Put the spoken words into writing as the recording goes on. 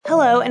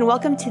Hello, and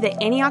welcome to the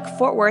Antioch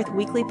Fort Worth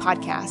Weekly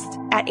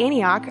Podcast. At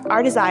Antioch,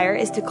 our desire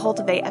is to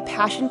cultivate a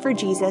passion for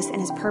Jesus and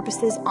His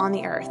purposes on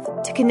the earth.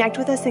 To connect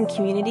with us in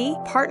community,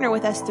 partner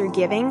with us through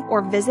giving,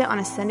 or visit on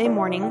a Sunday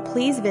morning,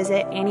 please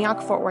visit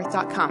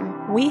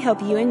AntiochFortWorth.com. We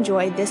hope you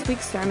enjoy this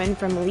week's sermon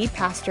from lead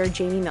pastor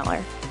Jamie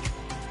Miller.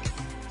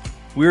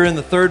 We're in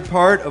the third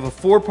part of a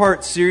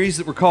four-part series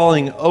that we're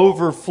calling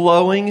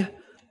Overflowing.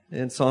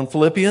 It's on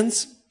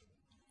Philippians.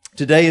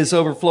 Today is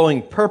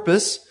Overflowing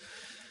Purpose.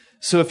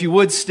 So if you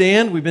would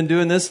stand, we've been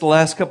doing this the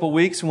last couple of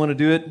weeks. We want to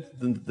do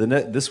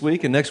it this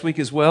week and next week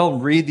as well,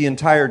 and read the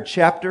entire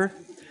chapter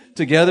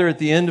together. At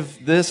the end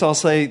of this, I'll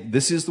say,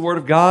 this is the Word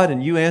of God,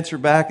 and you answer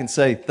back and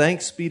say,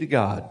 thanks be to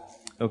God.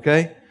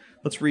 Okay?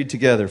 Let's read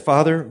together.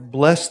 Father,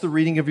 bless the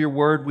reading of your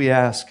Word, we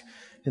ask,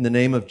 in the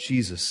name of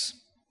Jesus.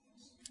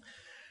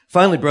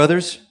 Finally,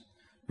 brothers,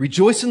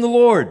 rejoice in the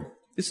Lord.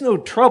 It's no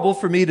trouble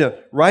for me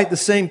to write the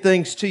same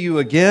things to you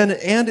again,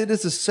 and it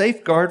is a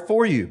safeguard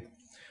for you.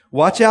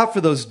 Watch out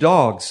for those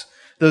dogs,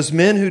 those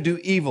men who do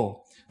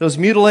evil, those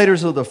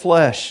mutilators of the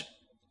flesh.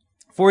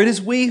 For it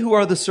is we who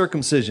are the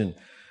circumcision,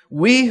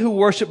 we who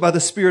worship by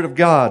the Spirit of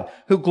God,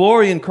 who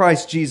glory in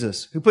Christ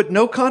Jesus, who put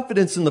no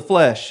confidence in the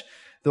flesh,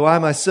 though I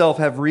myself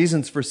have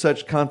reasons for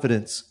such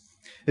confidence.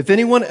 If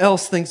anyone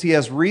else thinks he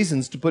has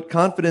reasons to put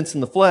confidence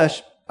in the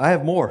flesh, I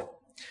have more.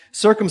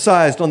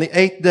 Circumcised on the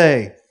 8th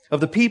day, of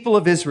the people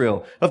of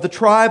Israel, of the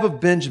tribe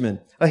of Benjamin,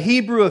 a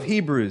Hebrew of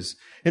Hebrews,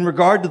 in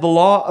regard to the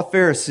law, a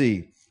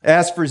Pharisee.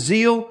 As for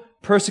zeal,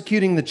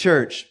 persecuting the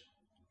church.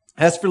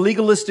 As for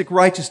legalistic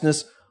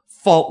righteousness,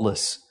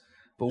 faultless.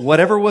 But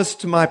whatever was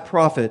to my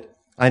profit,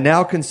 I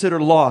now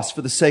consider loss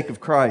for the sake of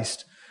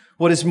Christ.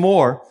 What is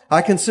more,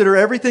 I consider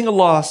everything a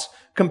loss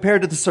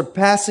compared to the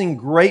surpassing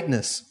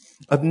greatness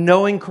of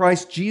knowing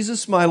Christ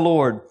Jesus my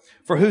Lord,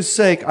 for whose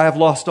sake I have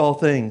lost all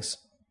things.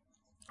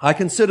 I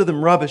consider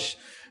them rubbish,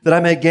 that I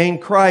may gain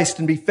Christ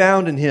and be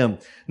found in Him,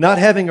 not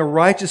having a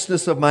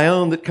righteousness of my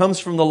own that comes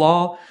from the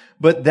law,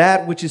 but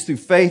that which is through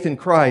faith in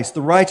Christ,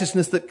 the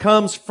righteousness that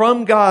comes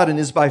from God and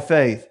is by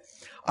faith.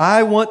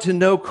 I want to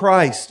know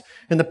Christ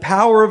and the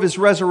power of His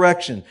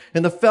resurrection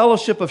and the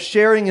fellowship of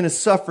sharing in His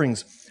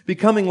sufferings,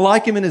 becoming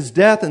like Him in His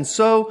death, and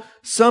so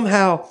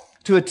somehow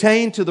to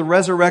attain to the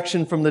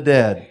resurrection from the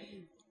dead.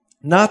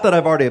 Not that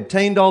I've already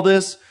obtained all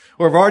this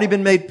or have already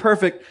been made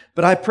perfect,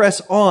 but I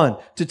press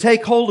on to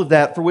take hold of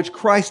that for which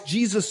Christ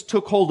Jesus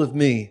took hold of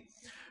me.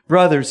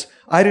 Brothers,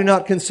 I do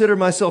not consider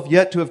myself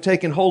yet to have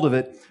taken hold of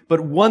it, but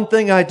one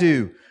thing I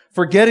do,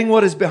 forgetting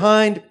what is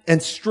behind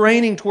and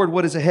straining toward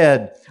what is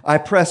ahead, I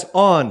press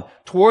on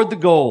toward the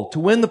goal to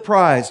win the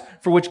prize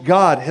for which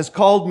God has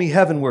called me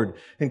heavenward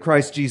in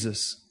Christ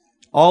Jesus.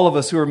 All of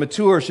us who are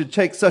mature should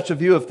take such a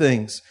view of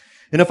things.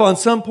 And if on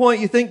some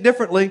point you think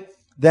differently,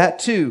 that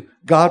too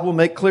God will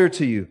make clear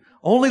to you.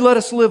 Only let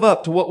us live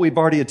up to what we've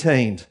already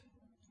attained.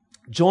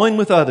 Join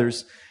with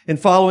others in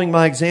following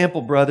my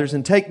example, brothers,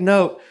 and take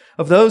note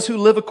of those who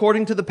live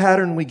according to the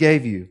pattern we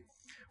gave you.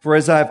 For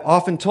as I have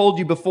often told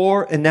you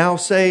before and now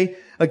say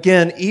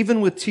again, even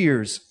with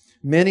tears,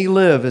 many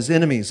live as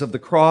enemies of the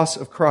cross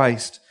of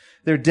Christ.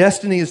 Their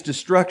destiny is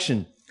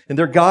destruction, and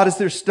their God is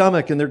their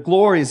stomach, and their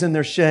glory is in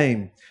their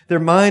shame. Their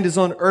mind is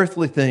on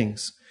earthly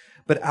things.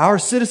 But our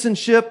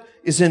citizenship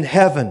is in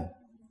heaven,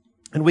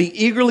 and we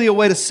eagerly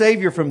await a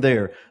Savior from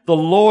there, the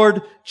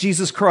Lord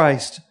Jesus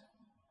Christ,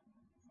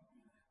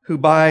 who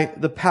by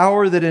the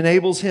power that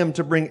enables Him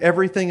to bring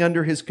everything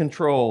under His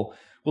control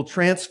will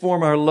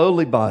transform our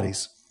lowly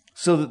bodies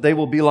so that they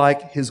will be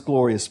like His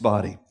glorious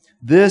body.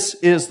 This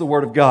is the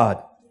Word of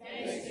God.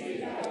 Thanks be to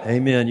God.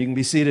 Amen. You can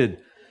be seated.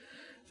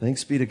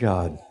 Thanks be to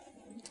God.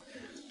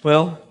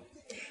 Well,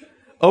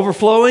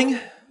 Overflowing,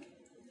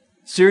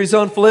 series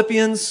on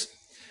Philippians.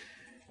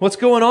 What's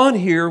going on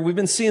here, we've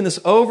been seeing this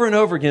over and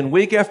over again,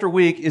 week after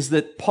week, is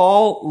that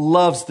Paul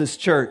loves this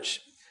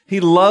church. He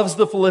loves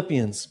the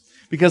Philippians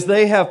because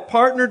they have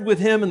partnered with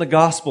him in the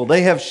gospel.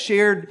 They have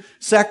shared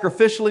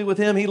sacrificially with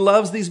him. He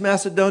loves these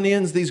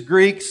Macedonians, these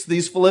Greeks,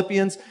 these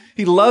Philippians.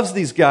 He loves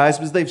these guys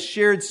because they've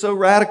shared so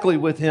radically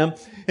with him.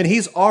 And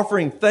he's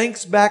offering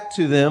thanks back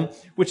to them,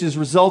 which is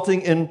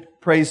resulting in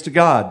praise to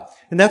God.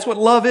 And that's what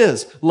love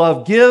is.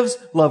 Love gives,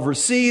 love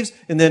receives,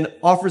 and then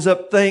offers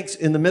up thanks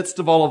in the midst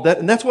of all of that.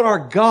 And that's what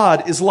our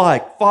God is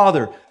like.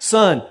 Father,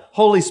 Son,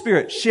 Holy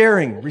Spirit,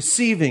 sharing,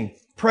 receiving,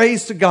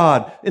 praise to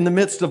God in the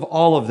midst of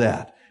all of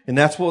that. And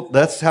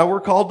that's how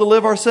we're called to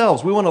live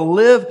ourselves. We want to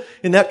live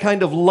in that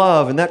kind of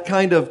love and that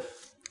kind of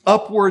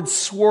upward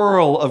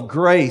swirl of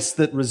grace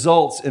that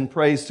results in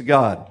praise to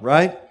God,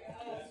 right?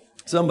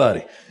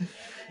 Somebody.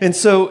 And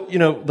so,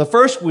 the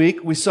first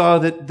week we saw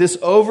that this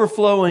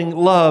overflowing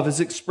love is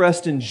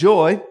expressed in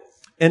joy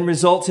and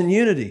results in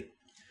unity.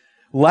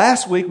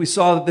 Last week we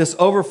saw that this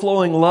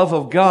overflowing love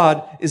of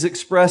God is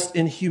expressed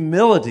in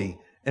humility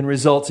and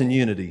results in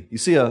unity. You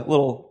see a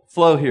little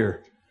flow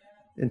here.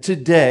 And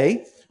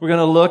today we're going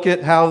to look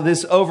at how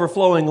this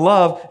overflowing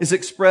love is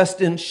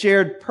expressed in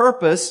shared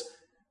purpose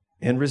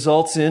and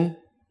results in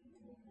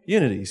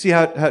unity. You see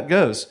how it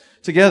goes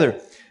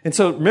together. And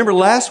so remember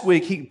last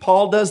week,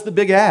 Paul does the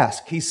big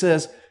ask. He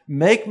says,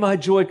 make my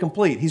joy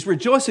complete. He's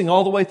rejoicing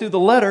all the way through the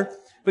letter,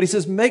 but he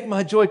says, make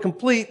my joy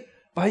complete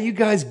by you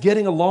guys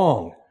getting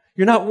along.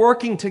 You're not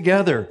working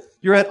together.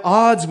 You're at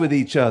odds with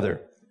each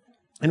other.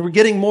 And we're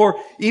getting more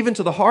even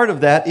to the heart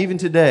of that even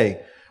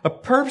today. A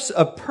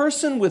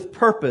person with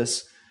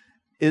purpose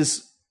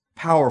is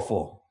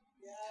powerful.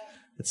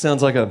 It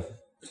sounds like a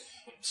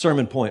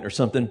sermon point or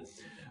something.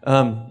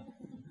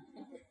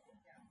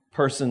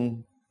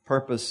 Person,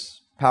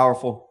 purpose,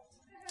 powerful.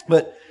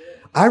 But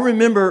I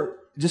remember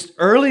just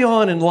early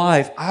on in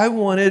life, I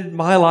wanted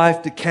my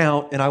life to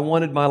count and I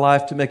wanted my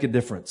life to make a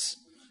difference.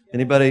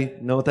 Anybody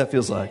know what that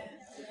feels like?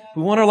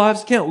 We want our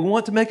lives to count. We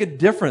want to make a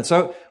difference.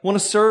 I want to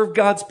serve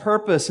God's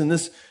purpose in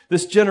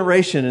this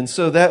generation. And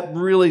so that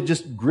really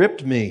just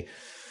gripped me.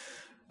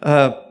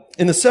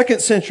 In the 2nd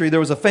century, there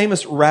was a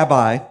famous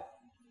rabbi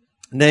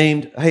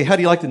named, hey, how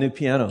do you like the new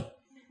piano?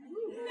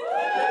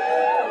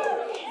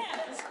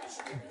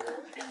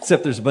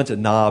 Except there's a bunch of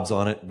knobs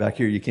on it. Back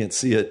here, you can't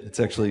see it. It's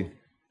actually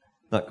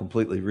not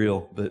completely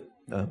real, but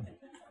I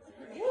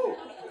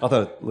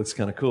thought it looks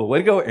kind of cool. Way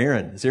to go,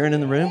 Aaron. Is Aaron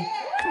in the room?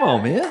 Come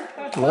on, man.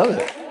 I love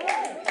it.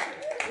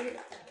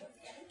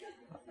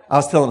 I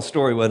was telling a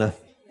story about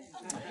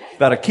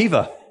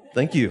Akiva.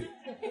 Thank you.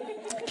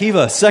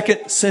 Akiva,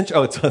 2nd century.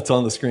 Oh, it's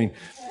on the screen.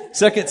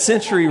 2nd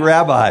century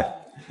rabbi.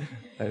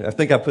 I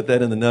think I put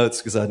that in the notes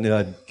because I knew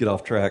I'd get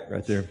off track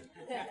right there.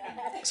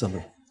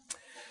 Something.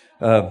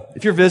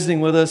 If you're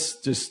visiting with us,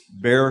 just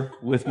bear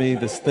with me.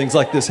 Things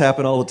like this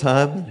happen all the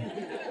time.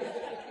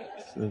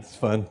 So it's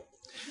fun.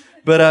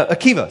 But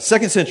Akiva,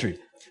 2nd century.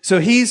 So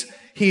he's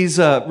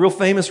a real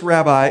famous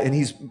rabbi, and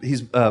he's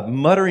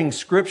muttering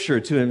scripture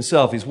to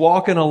himself. He's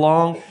walking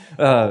along.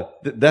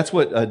 That's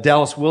what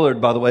Dallas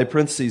Willard, by the way,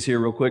 parentheses here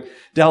real quick.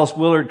 Dallas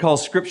Willard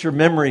calls scripture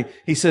memory.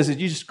 He says that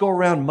you just go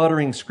around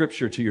muttering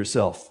scripture to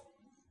yourself.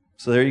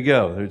 So there you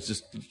go.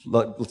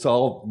 Let's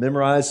all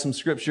memorize some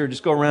scripture.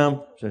 Just go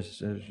around.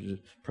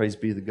 Praise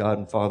be the God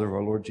and Father of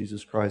our Lord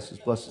Jesus Christ, who's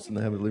blessed us in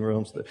the heavenly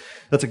realms.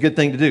 That's a good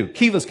thing to do.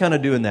 Kiva's kind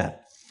of doing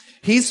that.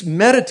 He's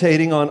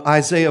meditating on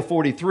Isaiah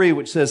 43,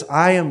 which says,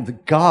 I am the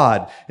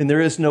God and there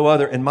is no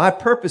other, and my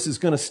purpose is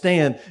going to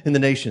stand in the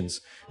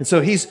nations. And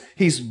so he's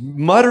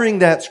muttering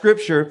that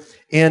scripture,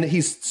 and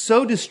he's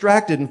so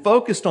distracted and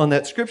focused on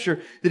that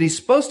scripture that he's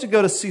supposed to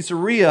go to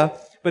Caesarea,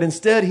 but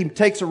instead he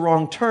takes a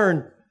wrong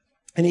turn,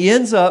 and he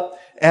ends up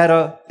at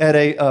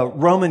a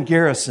Roman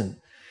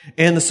garrison.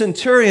 And the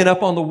centurion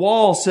up on the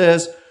wall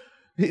says,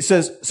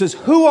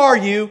 who are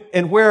you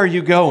and where are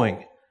you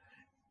going?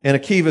 And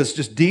Akiva's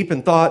just deep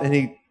in thought, and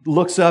he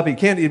looks up. He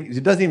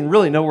doesn't even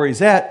really know where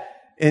he's at.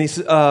 And he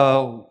says,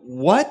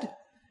 what?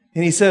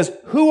 And he says,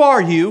 who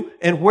are you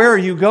and where are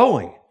you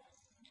going?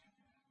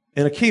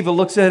 And Akiva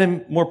looks at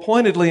him more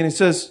pointedly and he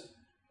says,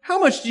 how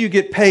much do you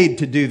get paid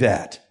to do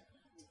that?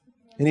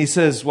 And he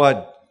says,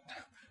 what?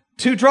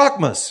 2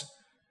 drachmas.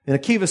 And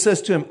Akiva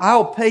says to him,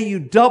 I'll pay you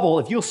double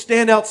if you'll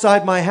stand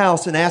outside my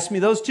house and ask me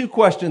those 2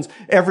 questions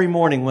every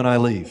morning when I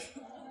leave.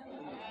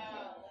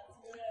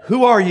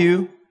 Who are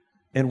you?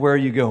 And where are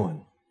you going?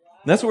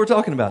 And that's what we're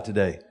talking about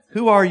today.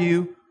 Who are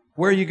you?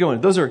 Where are you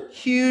going? Those are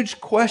huge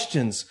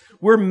questions.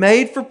 We're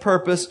made for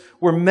purpose.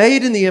 We're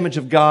made in the image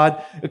of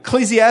God.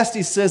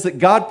 Ecclesiastes says that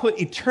God put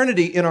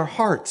eternity in our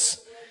hearts.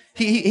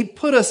 He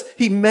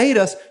made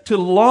us to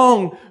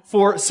long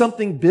for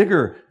something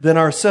bigger than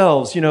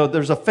ourselves. You know,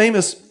 there's a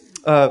famous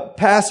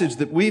passage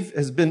that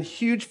has been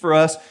huge for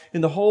us in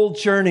the whole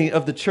journey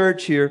of the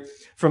church here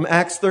from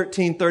Acts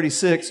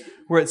 13:36,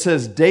 where it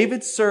says,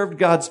 David served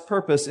God's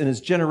purpose in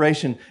his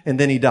generation, and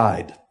then he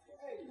died.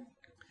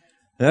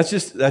 And that's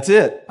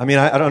it. I mean,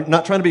 I'm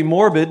not trying to be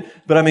morbid,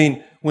 but I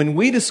mean, when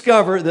we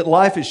discover that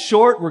life is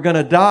short, we're going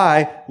to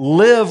die,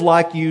 live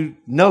like you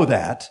know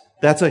that.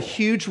 That's a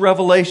huge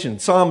revelation.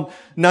 Psalm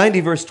 90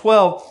 verse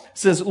 12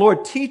 says,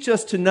 Lord, teach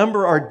us to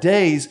number our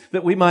days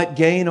that we might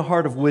gain a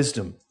heart of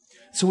wisdom.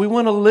 So we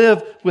want to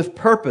live with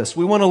purpose.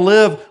 We want to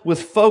live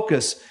with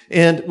focus,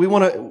 and we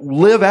want to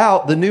live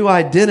out the new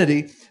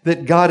identity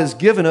that God has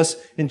given us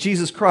in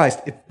Jesus Christ.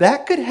 If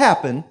that could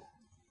happen,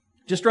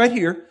 just right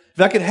here, if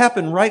that could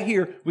happen right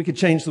here, we could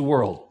change the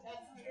world.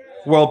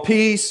 World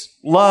peace,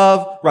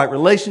 love, right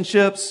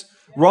relationships,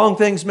 wrong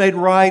things made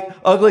right,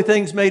 ugly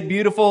things made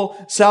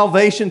beautiful,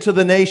 salvation to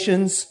the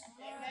nations.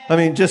 I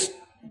mean,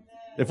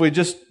 if we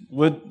just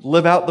would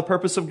live out the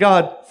purpose of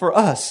God for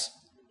us.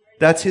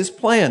 That's His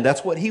plan.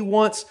 That's what He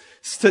wants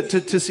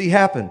to see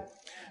happen.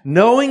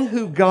 Knowing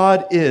who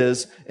God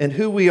is and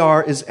who we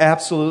are is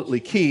absolutely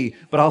key.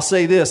 But I'll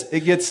say this,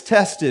 it gets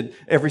tested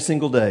every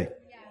single day.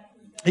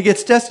 It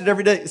gets tested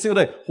every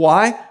single day.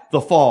 Why?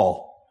 The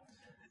fall.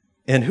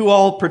 And who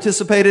all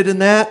participated in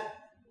that?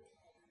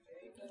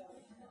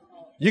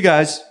 You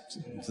guys.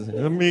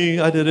 Me,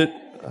 I did it.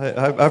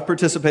 I've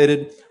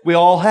participated. We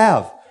all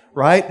have,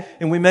 right?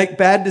 And we make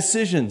bad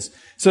decisions.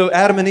 So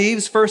Adam and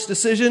Eve's first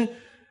decision,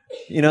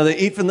 they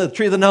eat from the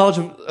tree of the knowledge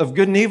of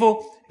good and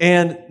evil,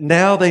 And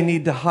now they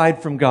need to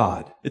hide from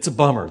God. It's a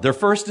bummer. Their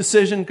first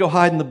decision, go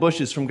hide in the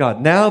bushes from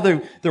God. Now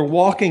they're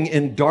walking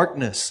in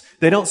darkness.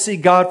 They don't see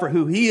God for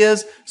who He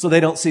is, so they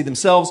don't see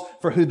themselves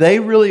for who they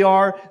really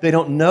are. They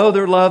don't know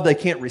their love. They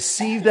can't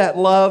receive that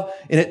love.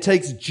 And it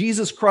takes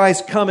Jesus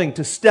Christ coming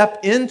to step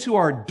into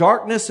our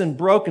darkness and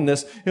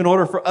brokenness in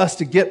order for us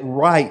to get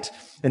right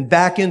and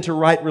back into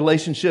right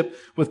relationship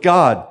with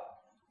God.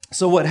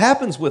 So what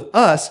happens with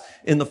us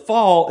in the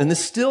fall, and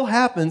this still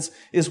happens,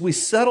 is we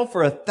settle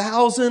for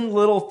 1,000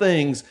 little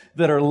things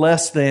that are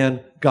less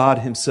than God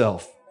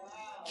Himself.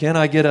 Can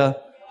I get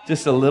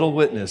just a little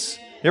witness?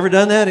 You ever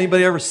done that?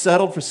 Anybody ever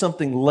settled for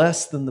something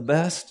less than the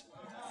best?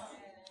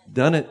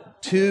 Done it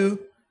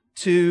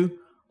too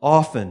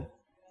often.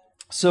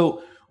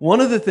 So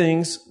one of the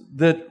things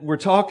that we're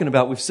talking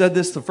about, we've said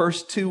this the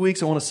first 2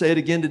 weeks, I want to say it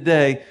again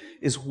today,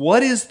 is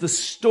what is the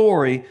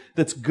story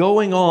that's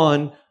going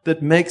on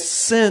that makes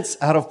sense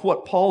out of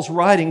what Paul's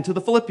writing to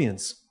the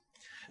Philippians.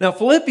 Now,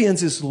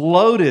 Philippians is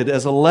loaded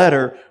as a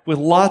letter with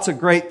lots of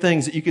great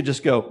things that you could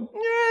just go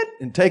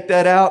and take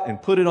that out and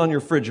put it on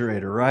your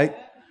refrigerator, right?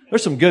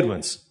 There's some good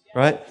ones,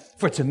 right?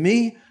 For to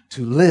me,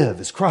 to live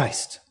is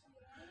Christ.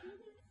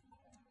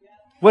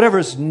 Whatever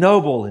is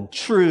noble and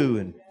true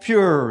and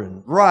pure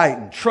and right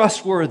and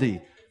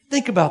trustworthy,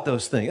 think about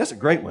those things. That's a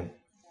great one.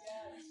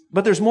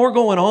 But there's more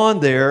going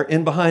on there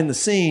in behind the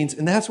scenes,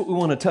 and that's what we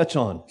want to touch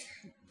on.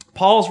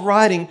 Paul's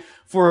writing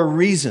for a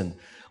reason.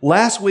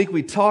 Last week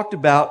we talked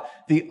about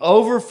the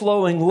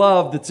overflowing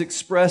love that's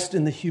expressed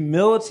in the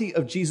humility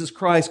of Jesus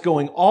Christ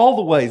going all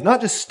the ways,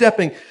 not just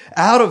stepping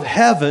out of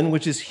heaven,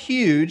 which is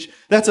huge.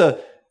 That's an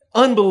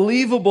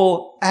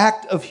unbelievable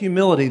act of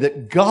humility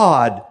that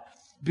God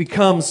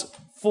becomes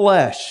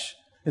flesh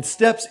and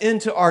steps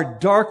into our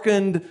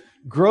darkened,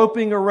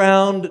 groping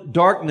around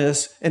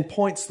darkness and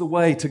points the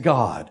way to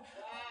God.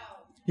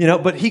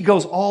 But He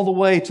goes all the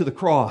way to the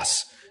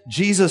cross.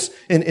 Jesus,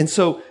 and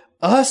so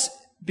us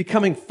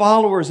becoming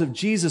followers of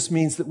Jesus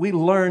means that we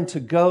learn to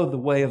go the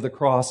way of the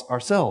cross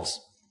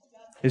ourselves.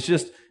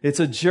 It's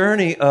a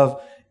journey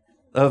of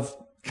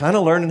kind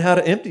of learning how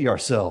to empty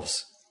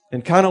ourselves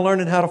and kind of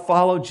learning how to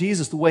follow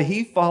Jesus the way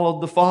He followed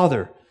the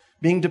Father,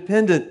 being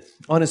dependent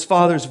on His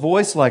Father's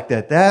voice like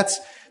that. That's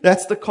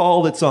the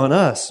call that's on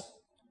us.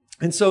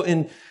 And so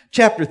in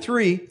chapter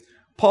 3,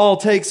 Paul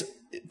takes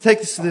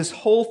this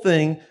whole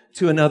thing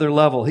to another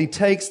level. He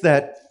takes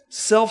that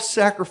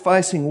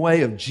self-sacrificing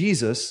way of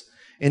Jesus,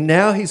 and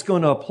now he's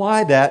going to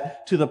apply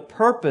that to the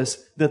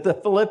purpose that the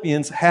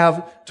Philippians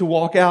have to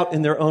walk out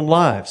in their own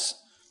lives.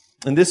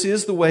 And this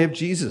is the way of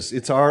Jesus.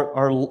 It's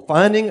our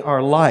finding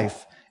our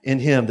life in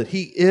Him, that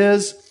He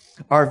is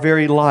our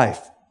very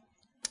life.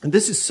 And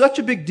this is such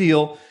a big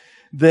deal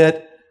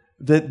that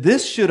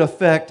this should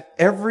affect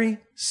every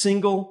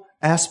single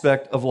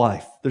aspect of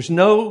life. There's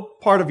no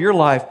part of your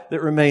life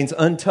that remains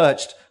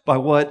untouched by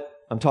what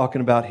I'm talking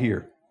about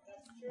here,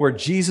 where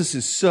Jesus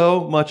is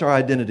so much our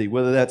identity,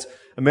 whether that's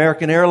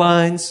American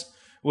Airlines,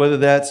 whether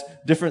that's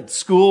different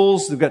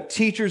schools. We've got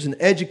teachers and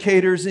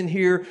educators in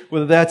here,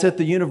 whether that's at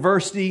the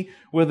university,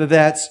 whether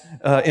that's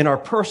in our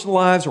personal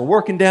lives or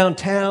working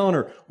downtown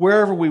or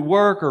wherever we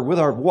work or with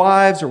our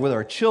wives or with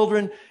our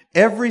children.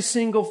 Every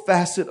single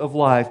facet of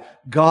life,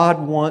 God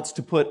wants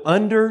to put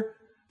under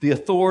the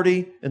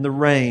authority and the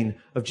reign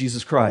of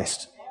Jesus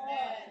Christ.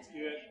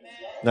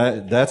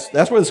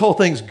 That's where this whole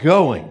thing's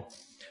going.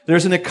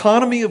 There's an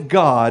economy of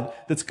God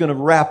that's going to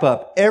wrap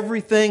up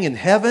everything in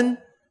heaven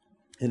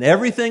and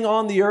everything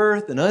on the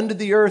earth and under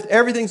the earth.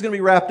 Everything's going to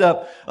be wrapped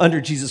up under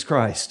Jesus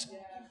Christ,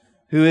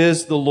 who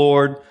is the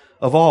Lord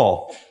of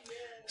all.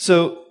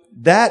 So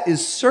that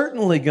is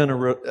certainly going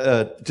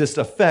to just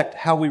affect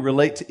how we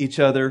relate to each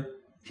other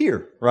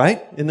here,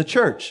 right? In the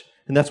church.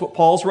 And that's what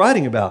Paul's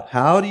writing about.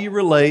 How do you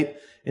relate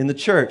in the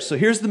church? So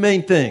here's the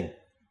main thing.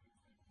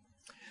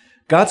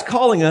 God's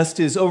calling us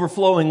to His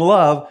overflowing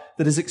love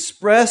that is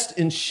expressed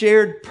in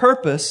shared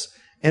purpose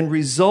and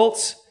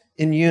results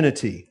in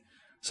unity.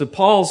 So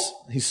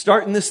he's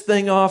starting this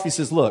thing off. He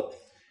says, look,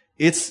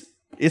 it's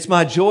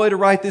my joy to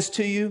write this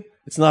to you.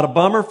 It's not a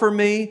bummer for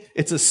me.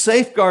 It's a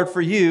safeguard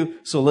for you.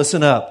 So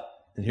listen up.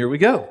 And here we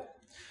go.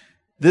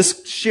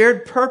 This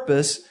shared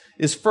purpose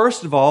is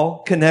first of all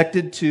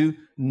connected to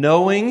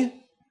knowing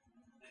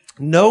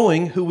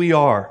who we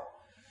are.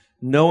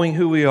 Knowing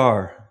who we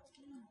are.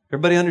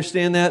 Everybody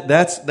understand that?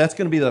 That's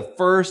going to be the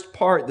first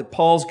part that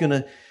Paul's going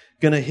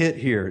to hit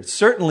here.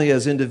 Certainly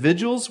as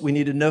individuals, we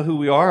need to know who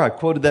we are. I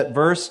quoted that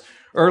verse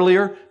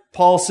earlier.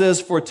 Paul says,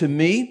 for to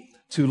me,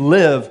 to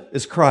live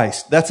is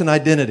Christ. That's an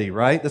identity,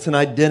 right? That's an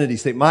identity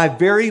statement. My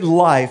very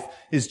life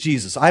is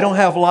Jesus. I don't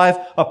have life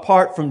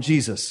apart from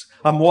Jesus.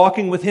 I'm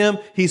walking with Him.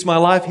 He's my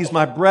life. He's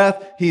my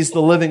breath. He's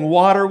the living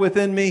water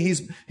within me.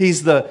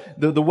 He's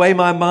the way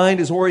my mind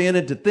is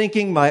oriented to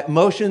thinking, my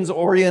emotions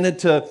oriented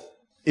to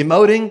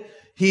emoting.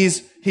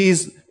 He's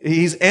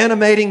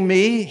animating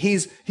me.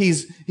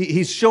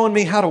 He's showing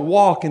me how to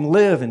walk and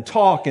live and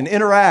talk and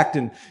interact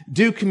and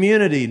do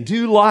community and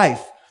do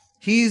life.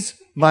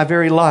 He's my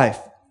very life.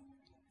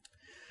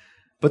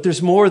 But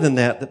there's more than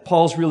that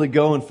Paul's really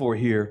going for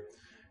here.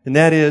 And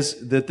that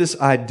is that this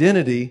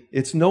identity,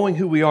 it's knowing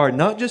who we are,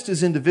 not just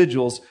as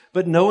individuals,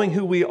 but knowing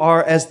who we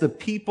are as the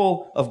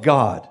people of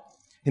God.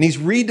 And he's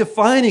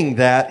redefining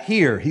that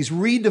here. He's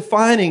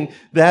redefining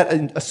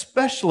that,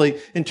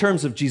 especially in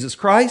terms of Jesus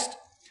Christ,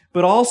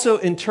 but also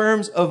in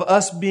terms of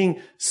us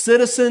being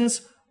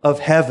citizens of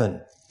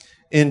heaven.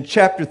 In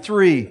chapter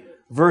 3,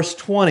 verse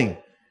 20,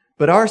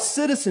 but our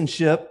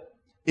citizenship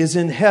is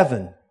in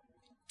heaven,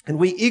 and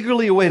we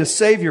eagerly await a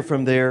Savior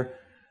from there,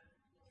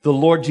 the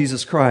Lord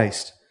Jesus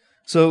Christ.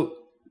 So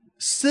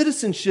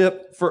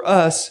citizenship for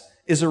us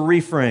is a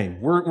reframe.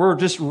 We're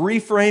just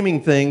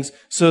reframing things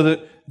so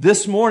that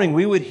this morning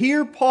we would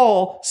hear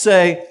Paul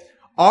say,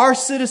 our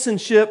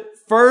citizenship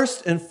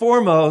first and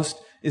foremost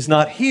is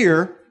not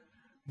here,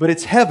 but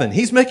it's heaven.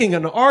 He's making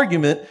an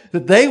argument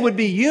that they would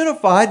be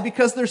unified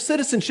because their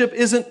citizenship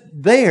isn't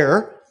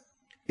there,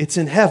 it's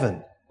in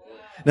heaven.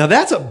 Now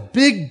that's a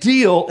big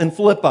deal in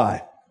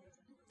Philippi.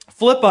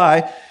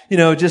 Philippi,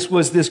 just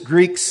was this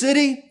Greek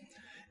city.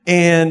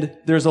 And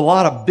there's a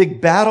lot of big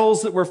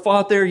battles that were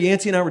fought there.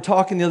 Yancey and I were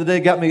talking the other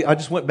day. I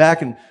just went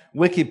back and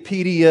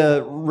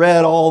Wikipedia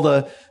read a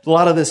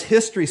lot of this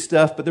history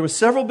stuff. But there were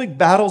several big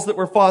battles that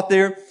were fought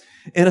there.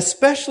 And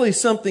especially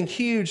something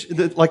huge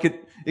that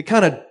it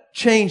kind of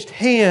changed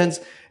hands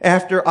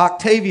after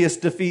Octavius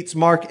defeats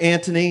Mark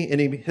Antony.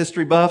 Any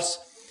history buffs?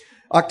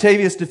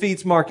 Octavius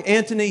defeats Mark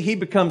Antony. He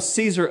becomes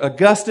Caesar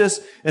Augustus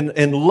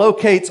and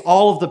locates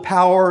all of the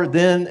power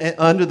then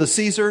under the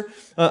Caesar,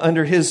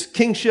 under his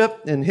kingship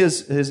and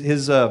his as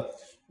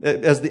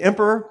the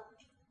emperor.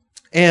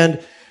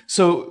 And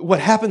so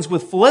what happens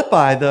with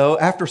Philippi, though,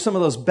 after some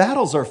of those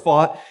battles are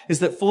fought, is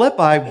that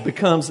Philippi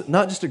becomes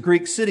not just a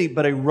Greek city,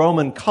 but a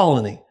Roman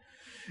colony.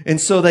 And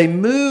so they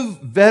move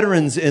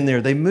veterans in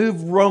there. They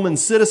move Roman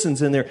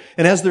citizens in there.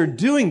 And as they're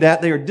doing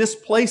that, they are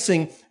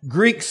displacing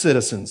Greek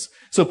citizens.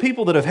 So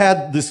people that have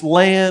had this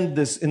land,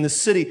 in this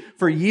city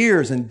for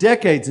years and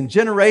decades and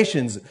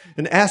generations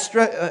and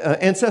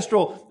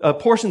ancestral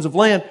portions of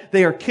land,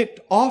 they are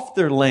kicked off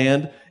their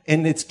land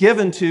and it's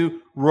given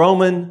to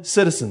Roman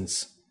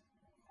citizens.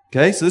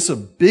 Okay, so this is a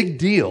big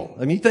deal.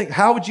 I mean, you think,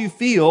 how would you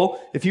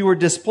feel if you were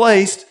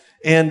displaced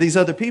and these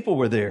other people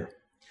were there?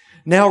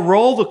 Now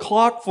roll the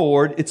clock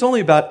forward. It's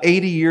only about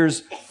 80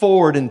 years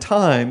forward in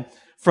time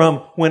from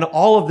when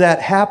all of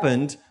that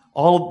happened.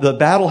 All of the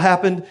battle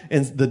happened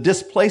and the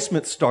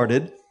displacement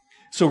started.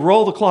 So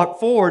roll the clock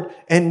forward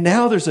and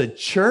now there's a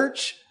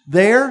church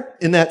there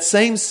in that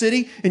same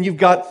city and you've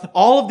got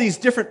all of these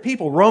different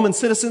people, Roman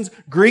citizens,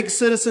 Greek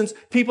citizens,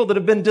 people that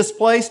have been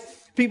displaced,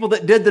 people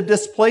that did the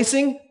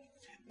displacing,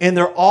 and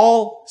they're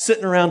all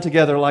sitting around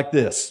together like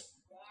this.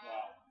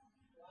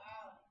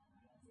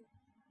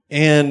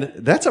 And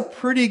that's a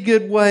pretty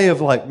good way of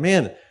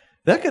man,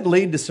 that could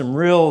lead to some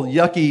real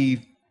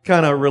yucky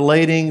kind of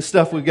relating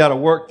stuff we've got to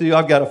work through.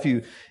 I've got a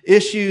few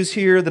issues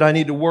here that I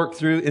need to work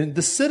through. And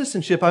the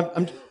citizenship, I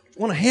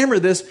want to hammer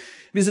this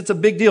because it's a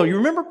big deal. You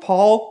remember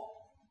Paul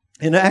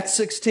in Acts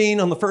 16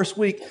 on the first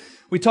week?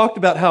 We talked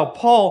about how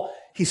Paul,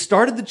 he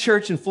started the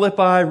church in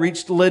Philippi,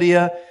 reached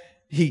Lydia.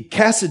 He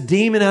casts a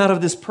demon out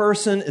of this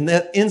person and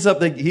that he ends up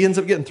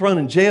getting thrown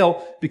in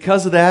jail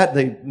because of that.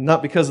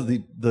 Not because of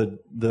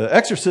the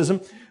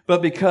exorcism,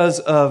 but because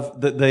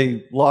of that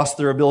they lost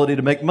their ability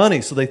to make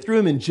money. So they threw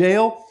him in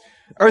jail.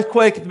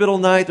 Earthquake at the middle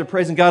of the night. They're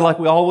praising God like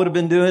we all would have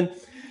been doing.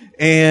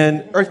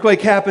 And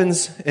earthquake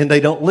happens and they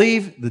don't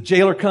leave. The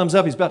jailer comes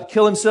up. He's about to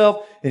kill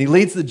himself and he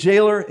leads the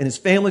jailer and his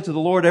family to the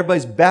Lord.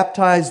 Everybody's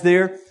baptized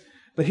there.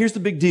 But here's the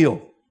big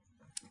deal.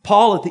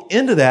 Paul at the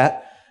end of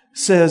that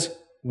says,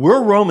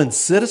 we're Roman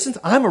citizens.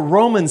 I'm a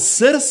Roman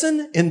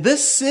citizen in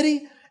this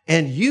city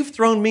and you've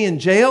thrown me in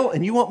jail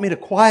and you want me to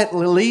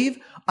quietly leave.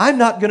 I'm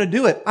not going to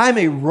do it. I'm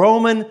a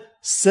Roman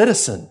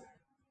citizen.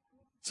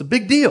 It's a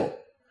big deal.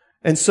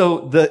 And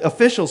so the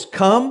officials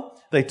come,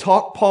 they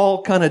talk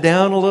Paul kind of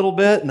down a little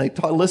bit and they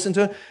listen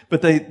to him,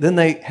 but then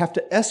they have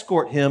to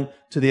escort him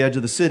to the edge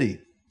of the city.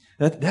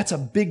 That's a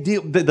big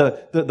deal.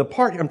 The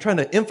part I'm trying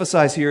to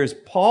emphasize here is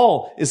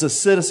Paul is a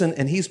citizen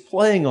and he's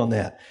playing on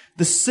that.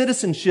 The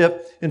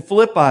citizenship in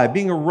Philippi,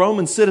 being a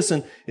Roman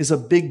citizen, is a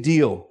big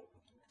deal.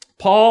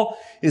 Paul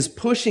is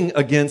pushing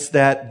against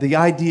that, the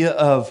idea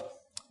of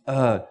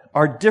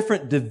our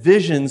different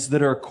divisions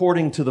that are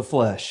according to the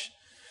flesh.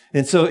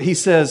 And so he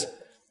says,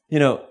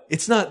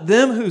 it's not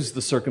them who's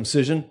the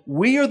circumcision.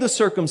 We are the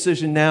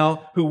circumcision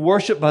now who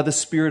worship by the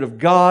Spirit of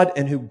God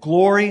and who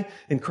glory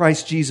in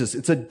Christ Jesus.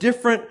 It's a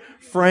different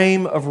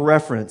frame of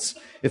reference.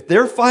 If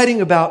they're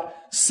fighting about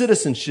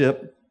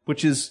citizenship,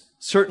 which is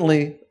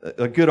certainly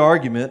a good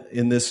argument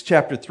in this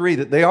chapter 3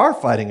 that they are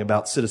fighting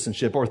about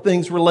citizenship or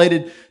things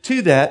related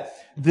to that,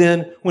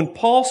 then when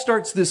Paul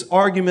starts this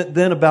argument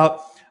then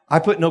about I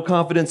put no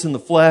confidence in the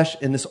flesh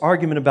and this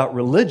argument about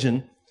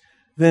religion,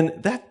 then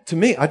that, to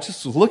me, I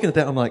just was looking at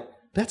that, I'm like,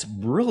 that's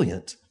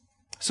brilliant.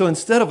 So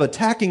instead of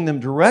attacking them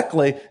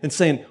directly and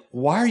saying,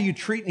 why are you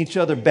treating each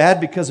other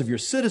bad because of your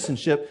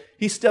citizenship?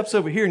 He steps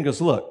over here and goes,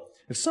 look,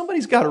 if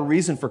somebody's got a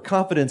reason for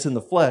confidence in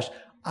the flesh,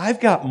 I've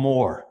got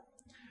more.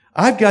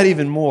 I've got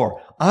even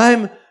more.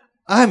 I'm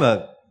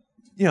a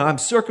I'm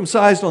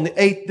circumcised on the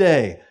 8th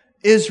day.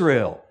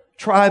 Israel,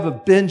 tribe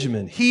of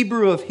Benjamin,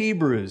 Hebrew of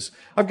Hebrews.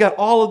 I've got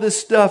all of this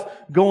stuff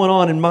going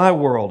on in my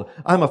world.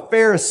 I'm a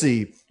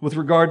Pharisee with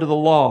regard to the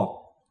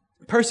law.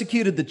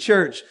 Persecuted the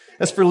church.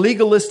 As for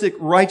legalistic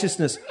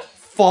righteousness,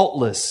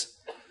 faultless.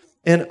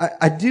 And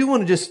I do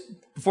want to just,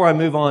 before I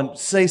move on,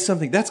 say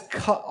something. That's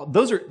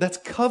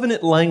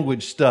covenant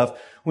language stuff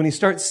when he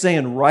starts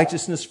saying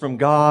righteousness from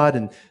God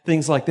and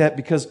things like that,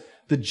 because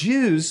the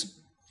Jews,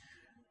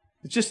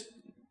 it's just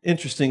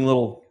interesting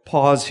little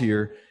pause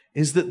here,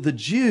 is that the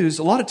Jews,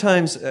 a lot of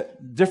times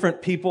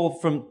different people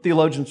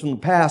theologians from the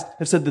past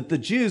have said that the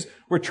Jews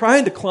were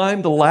trying to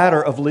climb the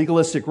ladder of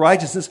legalistic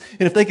righteousness,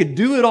 and if they could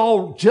do it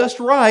all just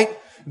right,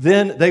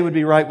 then they would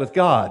be right with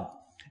God.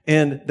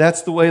 And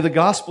that's the way the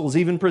gospel is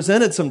even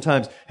presented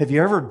sometimes. Have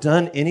you ever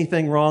done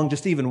anything wrong,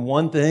 just even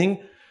one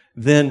thing?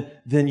 Then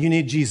you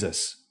need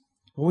Jesus.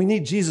 Well, we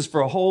need Jesus for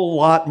a whole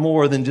lot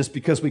more than just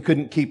because we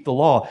couldn't keep the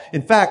law.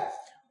 In fact,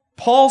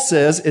 Paul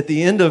says at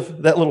the end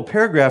of that little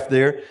paragraph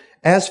there,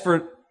 as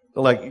for,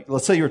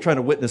 let's say you were trying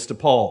to witness to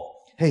Paul.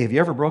 Hey, have you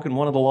ever broken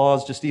one of the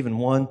laws, just even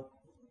one?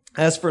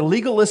 As for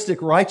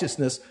legalistic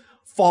righteousness,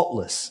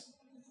 faultless.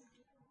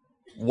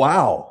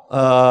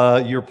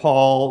 Wow. You're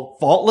Paul,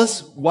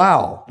 faultless?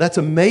 Wow. That's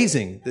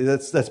amazing.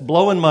 That's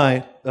blowing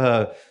my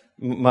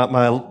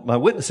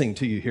witnessing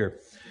to you here.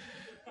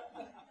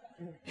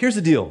 Here's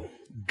the deal.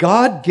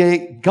 God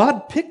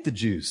picked the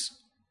Jews.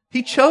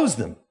 He chose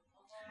them.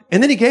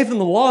 And then he gave them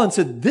the law and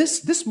said,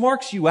 this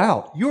marks you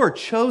out. You are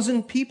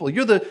chosen people.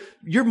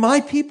 You're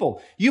my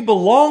people. You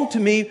belong to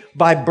me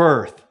by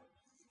birth.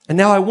 And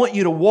now I want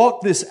you to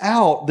walk this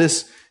out,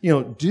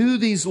 do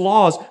these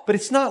laws. But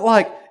it's not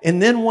like,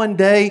 and then one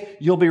day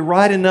you'll be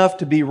right enough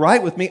to be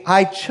right with me.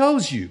 I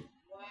chose you.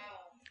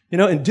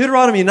 In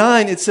Deuteronomy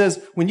 9, it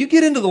says, when you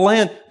get into the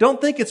land,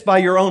 don't think it's by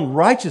your own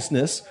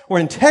righteousness or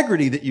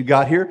integrity that you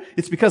got here.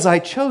 It's because I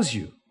chose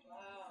you.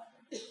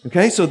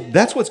 Okay, so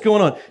that's what's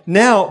going on.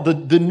 Now,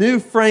 the new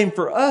frame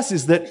for us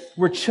is that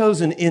we're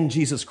chosen in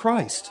Jesus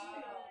Christ.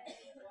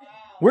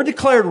 We're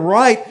declared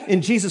right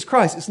in Jesus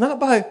Christ. It's not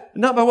by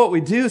what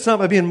we do. It's not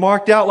by being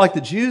marked out like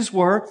the Jews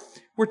were.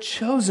 We're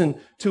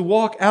chosen to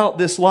walk out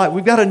this life.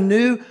 We've got a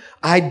new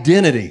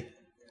identity,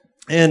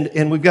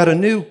 and we've got a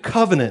new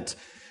covenant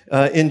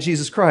in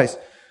Jesus Christ.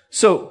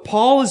 So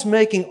Paul is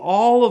making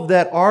all of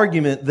that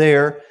argument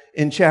there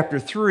in chapter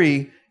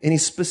 3, and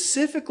he's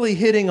specifically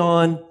hitting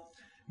on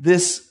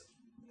this,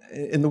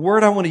 and the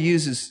word I want to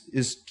use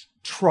is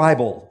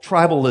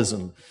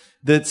tribalism.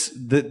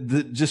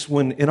 That just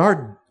when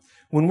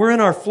we're in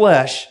our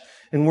flesh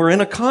and we're in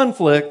a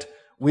conflict,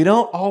 we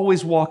don't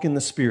always walk in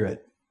the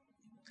Spirit.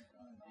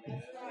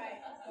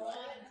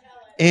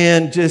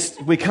 And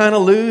we kind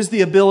of lose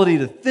the ability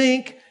to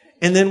think,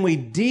 and then we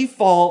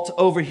default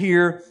over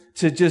here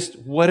to just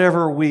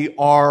whatever we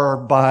are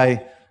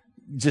by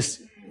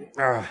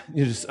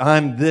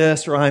I'm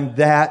this or I'm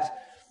that.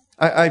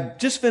 I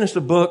just finished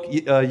a book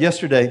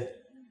yesterday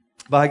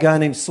by a guy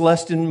named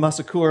Celestin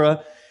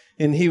Masakura,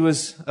 and he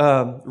was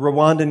a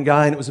Rwandan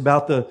guy, and it was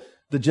about the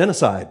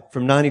genocide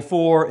from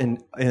 94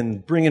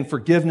 and bringing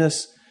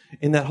forgiveness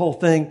in that whole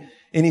thing.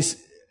 And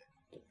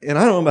I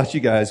don't know about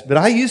you guys, but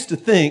I used to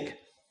think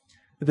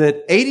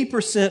that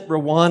 80%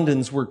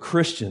 Rwandans were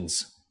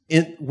Christians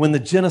when the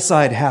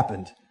genocide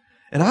happened.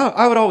 And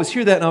I would always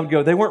hear that, and I would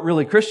go, they weren't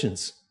really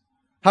Christians.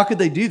 How could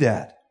they do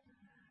that?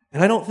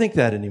 And I don't think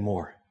that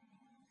anymore.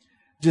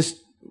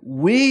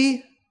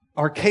 We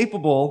are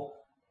capable,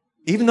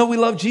 even though we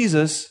love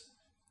Jesus,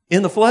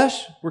 in the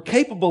flesh, we're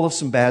capable of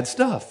some bad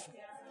stuff.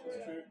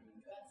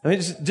 I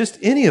mean, just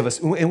any of us.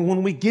 And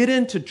when we get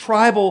into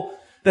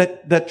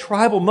that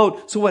tribal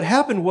mode, so what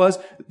happened was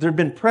there had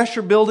been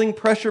pressure building,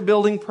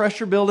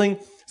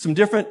 some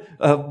different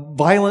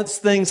violence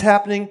things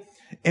happening.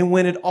 And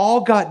when it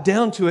all got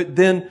down to it,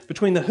 then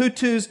between the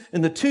Hutus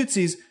and the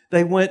Tutsis,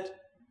 they went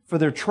for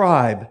their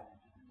tribe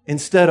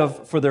instead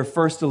of for their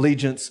first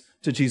allegiance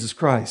to Jesus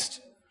Christ.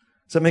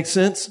 Does that make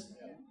sense?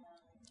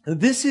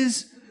 This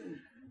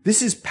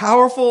is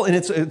powerful, and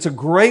it's a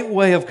great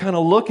way of kind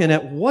of looking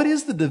at what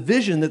is the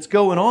division that's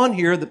going on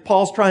here that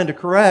Paul's trying to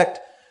correct.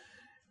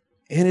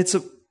 And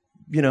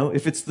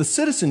if it's the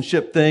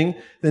citizenship thing,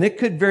 then it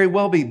could very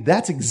well be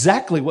that's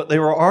exactly what they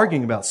were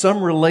arguing about,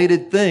 some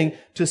related thing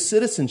to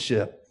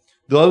citizenship.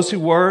 Those who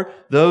were,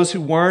 those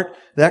who weren't,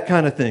 that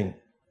kind of thing.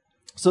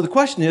 So the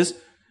question is,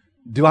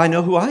 do I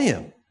know who I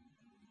am?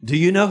 Do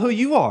you know who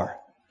you are?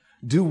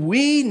 Do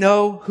we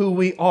know who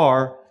we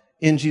are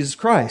in Jesus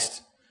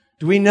Christ?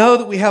 Do we know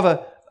that we have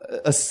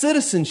a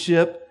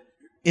citizenship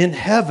in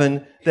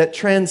heaven that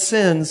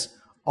transcends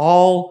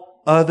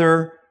all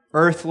other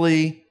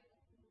earthly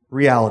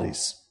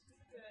realities?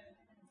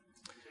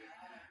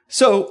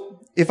 So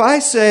if I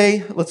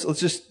say, let's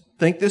just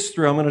think this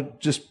through. I'm going to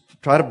just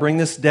try to bring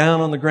this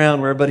down on the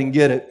ground where everybody can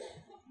get it.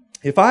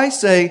 If I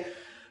say,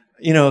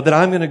 that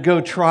I'm going to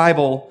go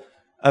tribal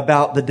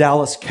about the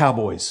Dallas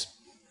Cowboys,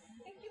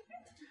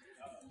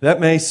 that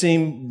may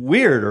seem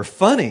weird or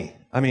funny.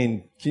 I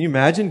mean, can you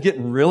imagine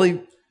getting really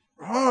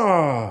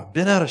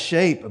bent out of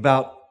shape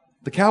about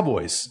the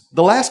Cowboys.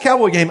 The last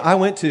Cowboy game I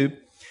went to,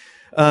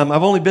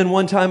 I've only been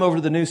one time over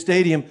to the new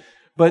stadium,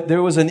 but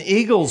there was an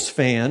Eagles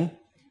fan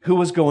who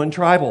was going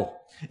tribal,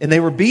 and they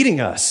were beating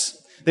us.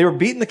 They were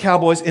beating the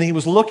Cowboys, and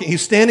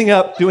he's standing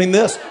up doing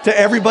this to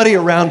everybody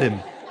around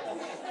him.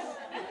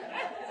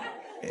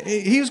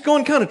 He was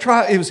going kind of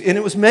and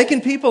it was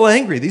making people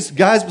angry. These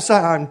guys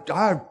beside,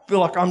 I feel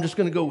like I'm just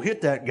going to go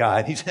hit that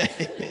guy.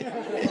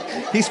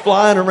 He's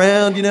flying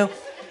around, you know.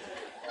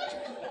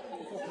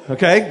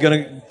 Okay,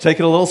 going to take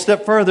it a little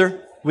step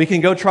further. We can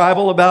go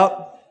tribal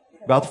about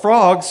the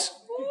frogs.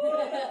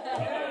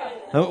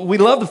 We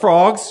love the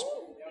frogs,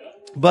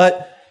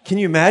 but can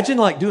you imagine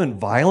like doing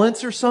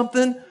violence or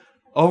something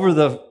over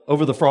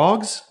the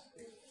frogs?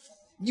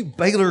 You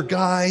Baylor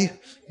guy,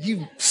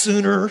 you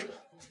Sooner.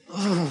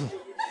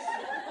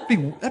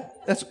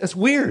 That's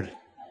weird,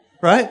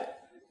 right?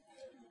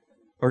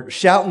 Or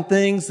shouting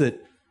things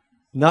that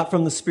not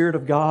from the Spirit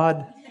of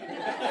God.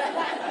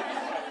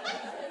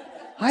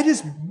 I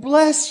just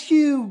bless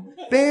you,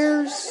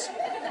 bears,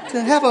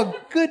 to have a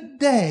good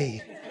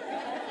day.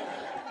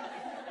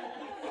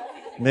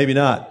 Maybe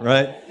not,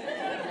 right?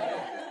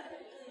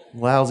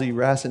 Lousy,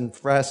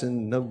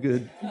 frassin', no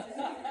good.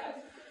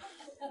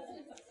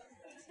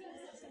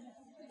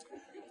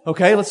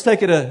 Okay, let's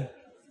take it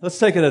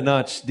a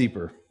notch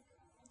deeper.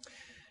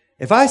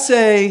 If I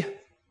say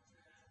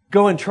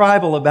going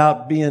tribal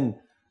about being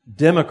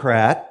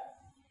Democrat,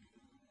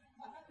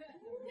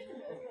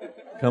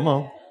 come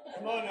on.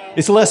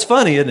 It's less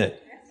funny, isn't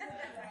it?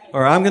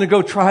 Or I'm going to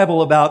go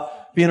tribal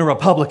about being a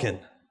Republican.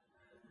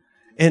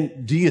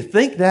 And do you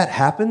think that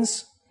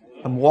happens?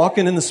 I'm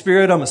walking in the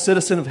Spirit, I'm a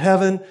citizen of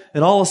heaven,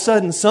 and all of a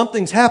sudden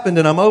something's happened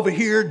and I'm over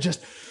here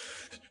just,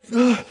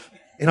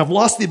 and I've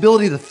lost the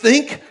ability to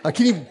think. I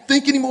can't even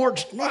think anymore.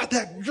 Just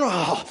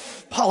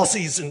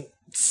policies and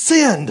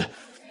send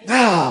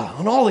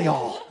on all of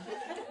y'all.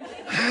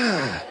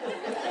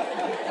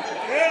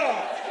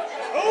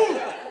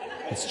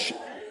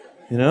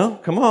 You know,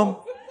 come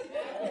on.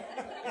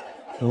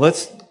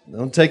 Let's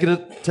take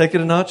it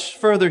a notch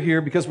further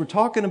here, because we're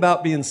talking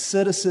about being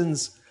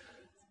citizens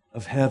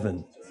of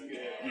heaven.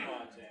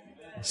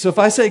 So if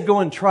I say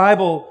going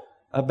tribal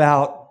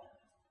about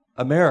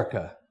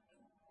America,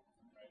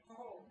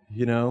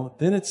 you know,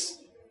 then it's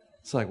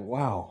like,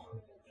 wow,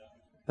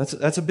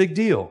 that's a big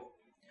deal.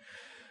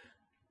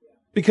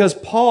 Because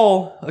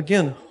Paul,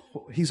 again,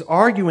 he's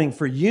arguing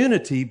for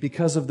unity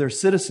because of their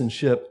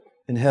citizenship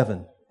in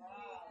heaven.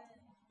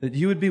 That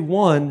you would be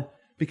one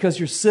because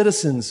you're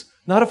citizens,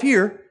 not of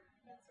here,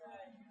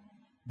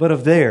 but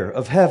of there,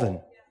 of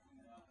heaven.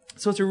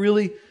 So it's a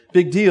really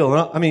big deal.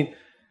 I mean,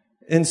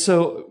 and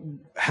so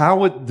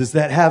does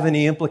that have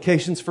any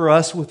implications for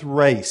us with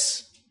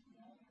race?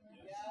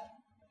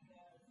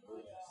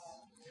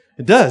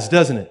 It does,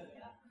 doesn't it?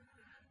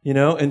 You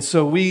know, and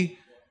so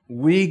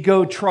we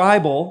go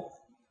tribal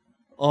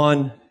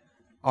on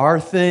our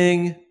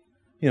thing.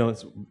 You know,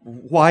 it's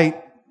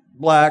white,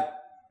 black,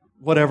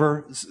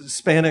 whatever,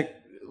 Hispanic,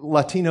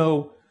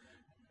 Latino,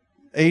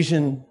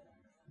 Asian.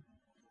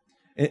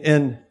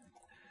 And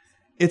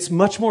it's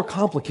much more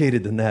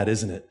complicated than that,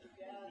 isn't it?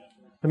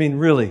 I mean,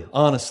 really,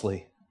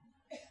 honestly.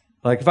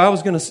 Like if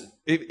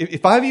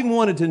I even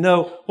wanted to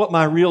know what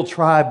my real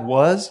tribe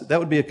was, that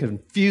would be a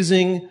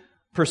confusing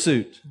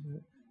pursuit.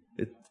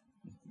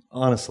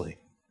 Honestly.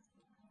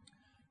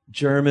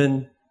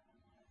 German,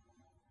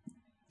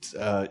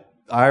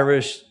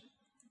 Irish,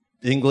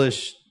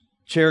 English,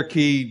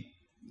 Cherokee.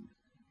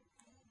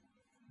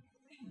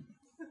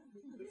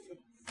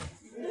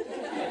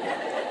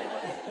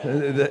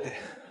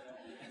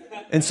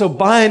 And so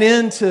buying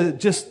into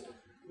just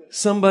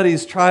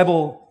somebody's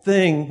tribal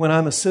thing when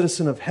I'm a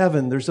citizen of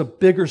heaven, there's a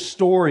bigger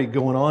story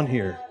going on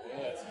here.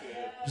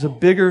 There's a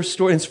bigger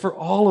story. It's for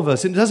all of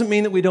us. It doesn't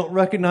mean that we don't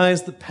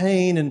recognize the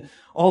pain and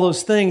all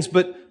those things,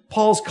 but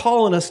Paul's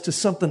calling us to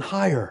something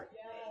higher.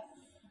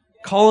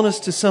 Calling us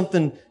to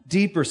something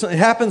deeper. So it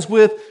happens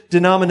with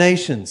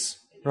denominations,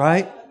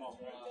 right?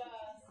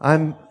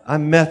 I'm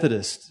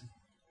Methodist.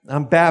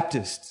 I'm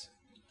Baptist.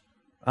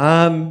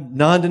 I'm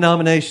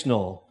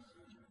non-denominational.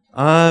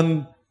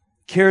 I'm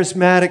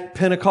charismatic,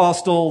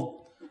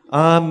 Pentecostal.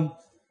 I'm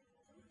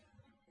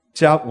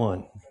Shout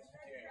One.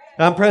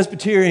 I'm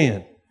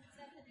Presbyterian.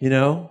 You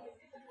know,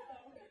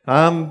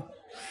 I'm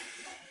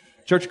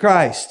Church of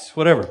Christ,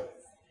 whatever.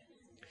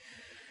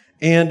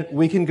 And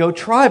we can go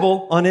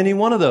tribal on any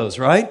one of those,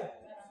 right?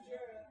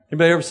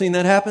 Anybody ever seen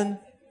that happen?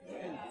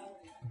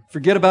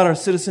 Forget about our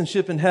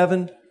citizenship in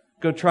heaven,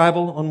 go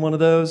tribal on one of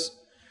those.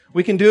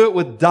 We can do it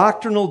with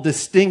doctrinal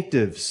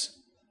distinctives.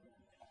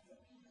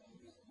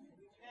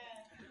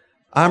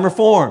 I'm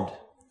Reformed.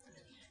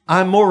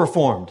 I'm more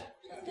Reformed.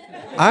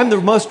 I'm the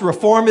most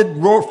reformed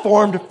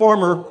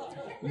reformer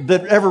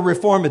that ever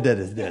reformed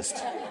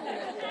exist.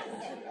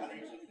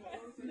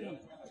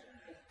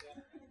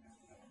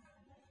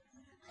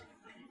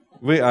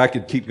 I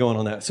could keep going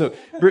on that. So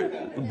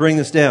bring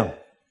this down.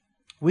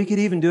 We could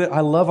even do it.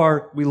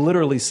 We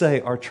literally say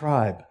our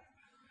tribe,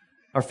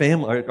 our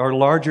family, our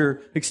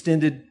larger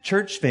extended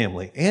church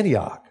family,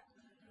 Antioch.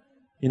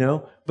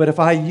 But if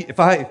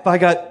I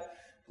got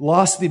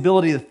lost the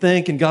ability to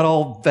think and got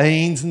all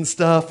veins and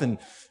stuff and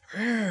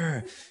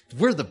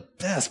we're the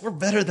best, we're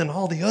better than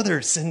all the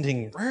others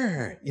sending,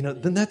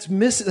 then that's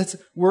missing.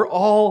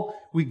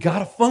 We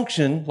gotta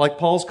function like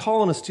Paul's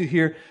calling us to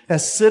here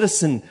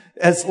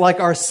as like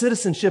our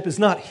citizenship is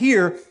not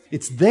here,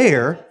 it's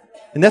there.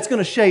 And that's going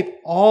to shape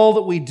all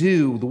that we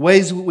do, the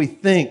ways that we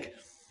think.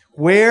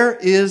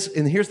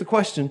 And here's the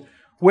question,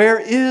 where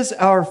is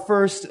our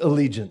first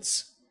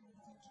allegiance?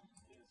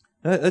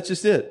 That's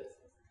just it.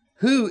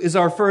 Who is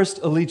our first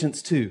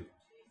allegiance to?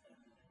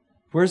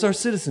 Where's our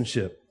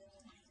citizenship?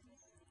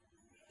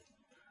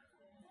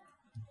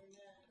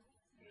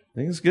 I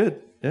think it's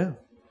good. Yeah.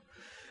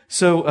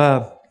 So,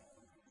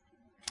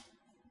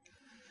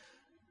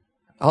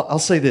 I'll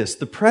say this.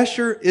 The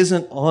pressure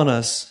isn't on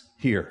us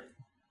here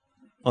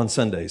on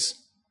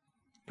Sundays.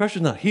 The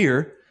pressure's not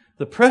here.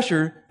 The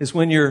pressure is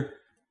when you're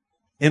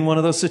in one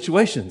of those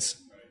situations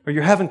or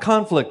you're having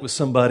conflict with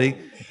somebody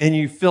and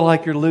you feel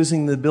like you're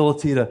losing the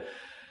ability to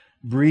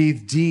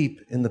breathe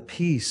deep in the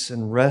peace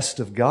and rest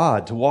of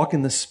God, to walk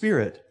in the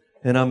Spirit.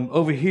 And I'm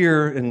over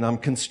here and I'm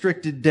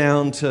constricted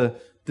down to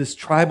this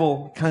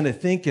tribal kind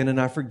of thinking,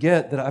 and I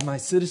forget that my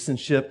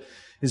citizenship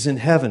is in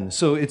heaven.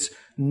 So it's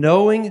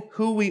knowing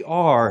who we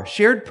are.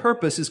 Shared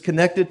purpose is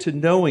connected to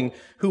knowing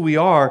who we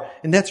are,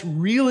 and that's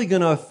really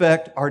going to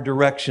affect our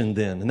direction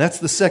then. And that's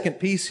the second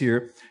piece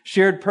here.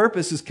 Shared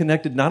purpose is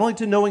connected not only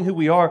to knowing who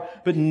we are,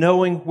 but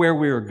knowing where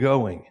we are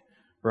going,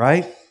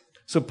 right?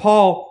 So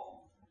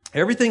Paul,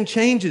 everything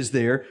changes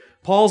there.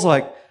 Paul's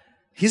like,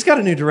 he's got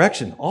a new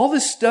direction. All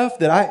this stuff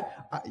that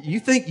you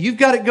think you've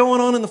got it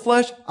going on in the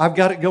flesh, I've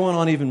got it going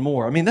on even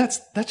more. I mean,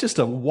 that's just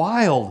a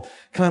wild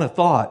kind of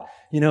thought.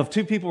 If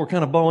two people were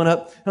kind of blowing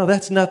up, no,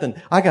 that's nothing.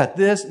 I got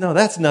this. No,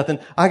 that's nothing.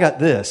 I got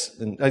this.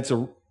 And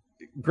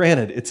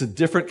granted, it's a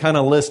different kind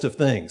of list of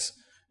things.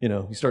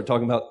 You start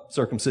talking about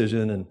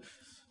circumcision and,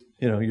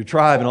 your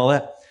tribe and all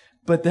that.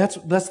 But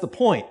that's the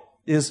point,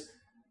 is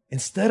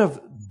instead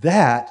of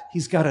that,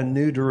 he's got a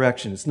new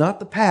direction. It's not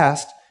the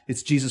past.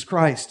 It's Jesus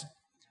Christ.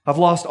 I've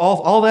lost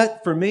all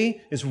that for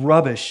me is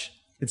rubbish.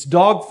 It's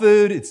dog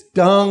food. It's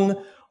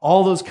dung,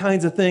 all those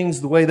kinds of things,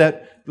 the way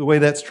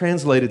that's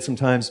translated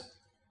sometimes.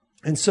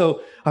 And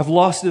so I've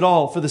lost it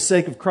all for the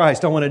sake of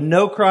Christ. I want to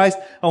know Christ.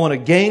 I want to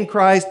gain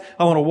Christ.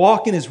 I want to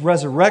walk in His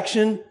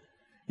resurrection.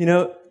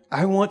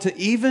 I want to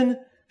even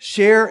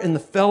share in the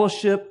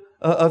fellowship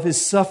of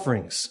His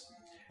sufferings.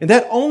 And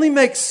that only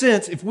makes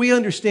sense if we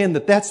understand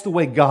that that's the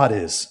way God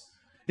is.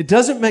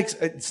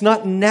 It's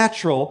not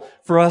natural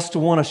for us to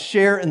want to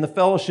share in the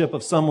fellowship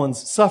of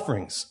someone's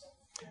sufferings.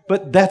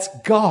 But that's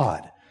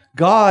God.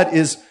 God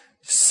is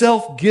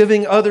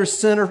self-giving,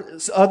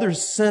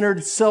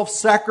 other-centered,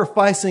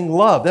 self-sacrificing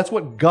love. That's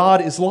what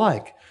God is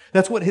like.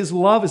 That's what His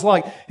love is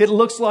like. It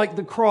looks like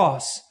the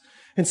cross.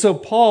 And so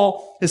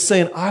Paul is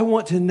saying, I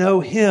want to know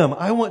Him.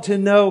 I want to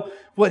know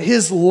what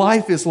His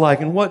life is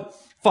like and what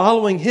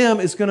following Him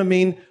is going to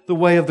mean the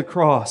way of the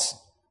cross.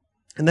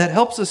 And that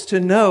helps us to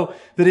know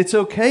that it's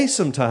okay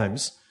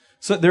sometimes.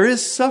 So there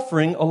is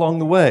suffering along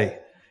the way.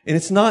 And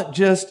it's not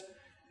just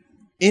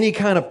any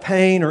kind of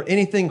pain or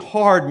anything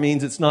hard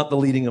means it's not the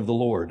leading of the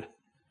Lord.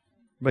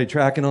 Everybody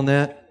tracking on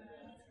that?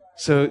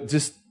 So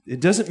it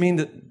doesn't mean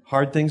that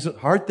hard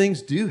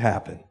things do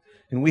happen.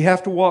 And we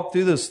have to walk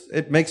through this.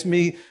 It makes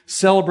me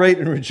celebrate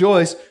and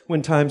rejoice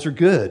when times are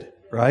good,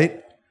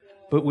 right?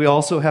 But we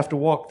also have to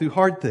walk through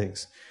hard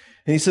things.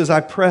 And he says, I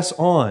press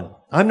on.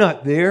 I'm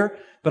not there,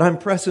 but I'm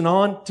pressing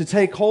on to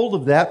take hold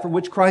of that for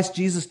which Christ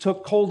Jesus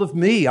took hold of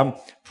me. I'm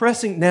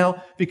pressing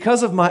now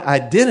because of my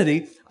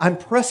identity. I'm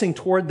pressing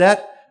toward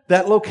that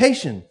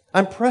location.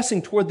 I'm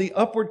pressing toward the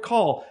upward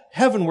call,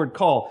 heavenward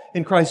call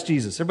in Christ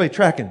Jesus. Everybody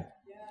tracking?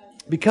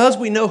 Because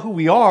we know who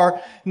we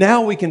are,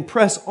 now we can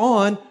press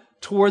on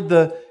toward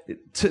the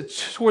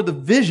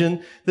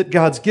vision that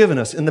God's given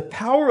us. And the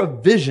power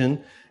of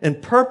vision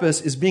and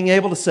purpose is being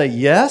able to say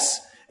yes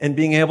and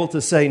being able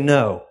to say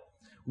no.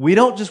 We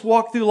don't just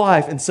walk through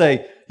life and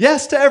say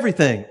yes to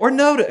everything or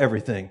no to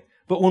everything.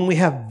 But when we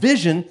have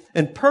vision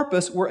and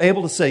purpose, we're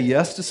able to say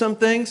yes to some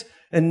things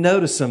and no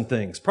to some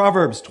things.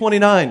 Proverbs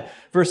 29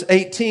 verse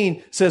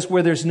 18 says,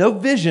 where there's no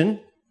vision,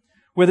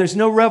 where there's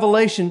no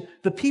revelation,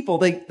 the people,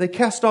 they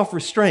cast off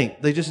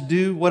restraint. They just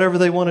do whatever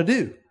they want to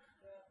do.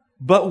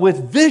 But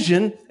with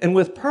vision and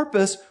with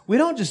purpose, we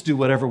don't just do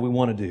whatever we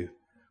want to do.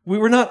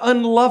 We're not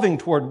unloving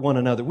toward one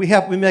another. We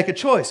make a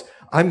choice.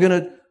 I'm going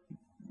to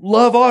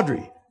love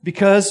Audrey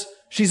because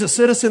she's a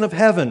citizen of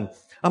heaven.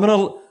 I'm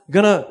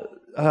going to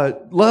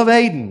love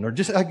Aiden, or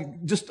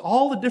just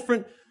all the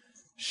different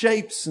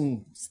shapes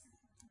and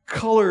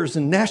colors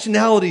and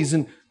nationalities,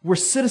 and we're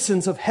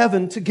citizens of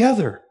heaven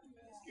together.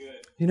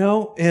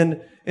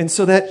 And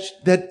so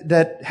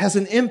that has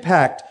an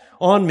impact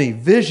on me.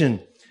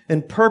 Vision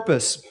and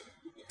purpose,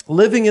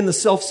 living in the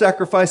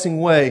self-sacrificing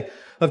way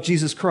of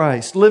Jesus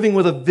Christ, living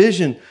with a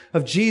vision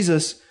of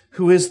Jesus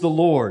who is the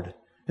Lord,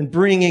 and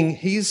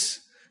He's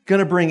going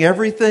to bring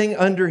everything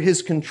under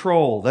His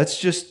control.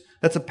 That's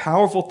a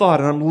powerful thought.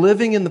 And I'm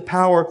living in the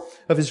power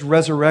of His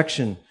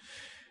resurrection.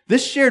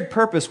 This shared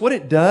purpose, what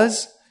it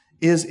does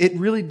is it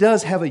really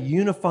does have a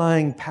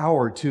unifying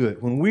power to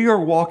it. When we are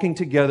walking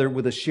together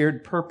with a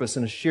shared purpose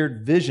and a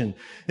shared vision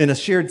and a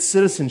shared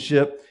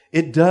citizenship,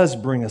 it does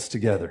bring us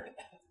together.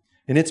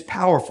 And it's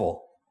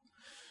powerful.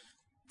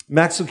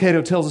 Max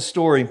Lucado tells a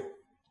story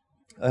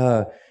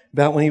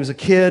about when he was a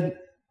kid.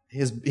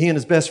 He and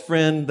his best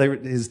friend,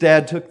 his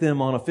dad took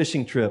them on a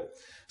fishing trip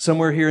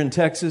somewhere here in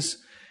Texas.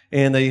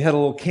 And they had a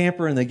little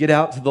camper and they get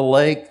out to the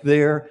lake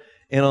there.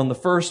 And on the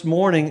first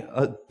morning,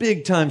 a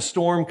big time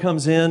storm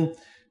comes in.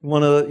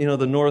 One of the,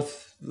 the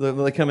north,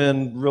 they come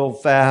in real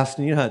fast,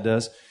 and you know how it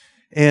does.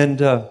 And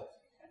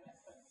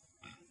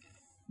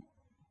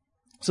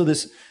so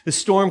this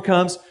storm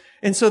comes,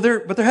 and so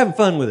they're having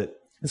fun with it.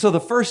 And so the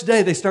first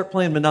day they start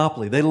playing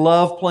Monopoly. They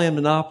love playing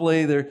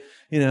Monopoly. They're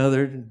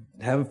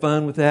having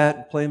fun with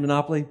that, playing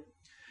Monopoly.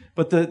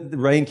 But the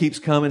rain keeps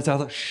coming. It's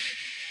out like shh.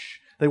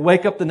 They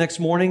wake up the next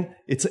morning.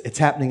 It's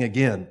happening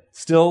again.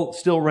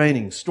 Still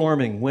raining,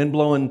 storming, wind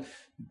blowing,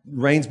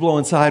 rain's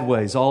blowing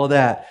sideways, all of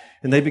that.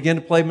 And they begin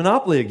to play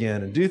Monopoly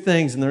again and do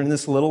things, and they're in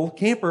this little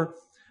camper.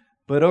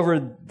 But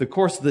over the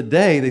course of the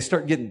day, they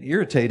start getting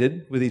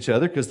irritated with each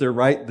other because they're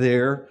right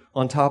there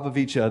on top of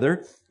each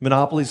other.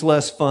 Monopoly's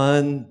less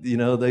fun.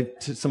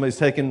 Somebody's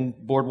taken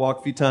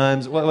Boardwalk a few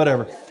times,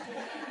 whatever.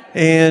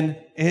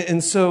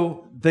 And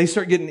so they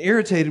start getting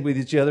irritated with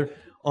each other.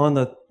 On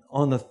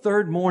the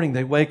third morning,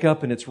 they wake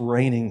up and it's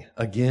raining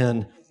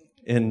again.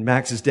 And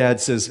Max's dad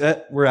says,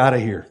 we're out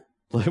of here.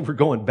 We're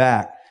going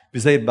back.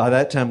 Because by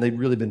that time, they'd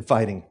really been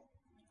fighting.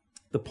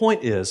 The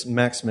point is,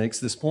 Max makes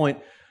this point,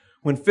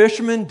 when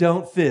fishermen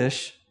don't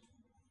fish,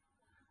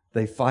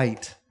 they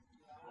fight.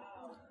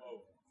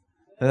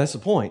 And that's the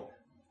point.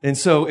 And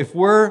so if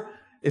we're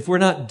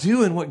not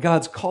doing what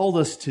God's called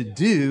us to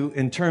do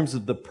in terms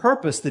of the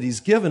purpose that He's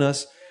given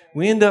us,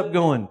 we end up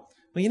going,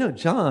 well,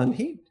 John,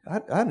 I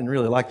didn't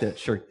really like that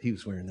shirt he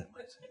was wearing that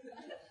way.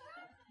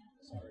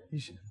 Sorry.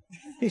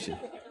 He should.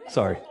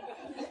 Sorry.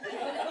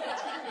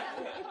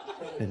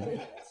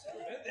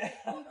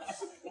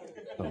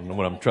 I don't know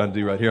what I'm trying to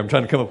do right here. I'm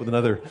trying to come up with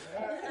another.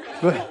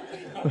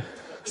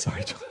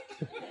 Sorry, John.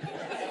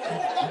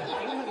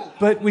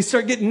 But we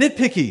start getting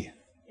nitpicky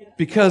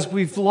because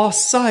we've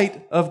lost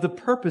sight of the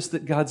purpose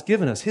that God's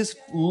given us. His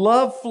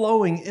love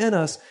flowing in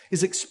us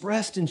is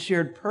expressed in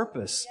shared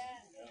purpose.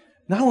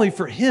 Not only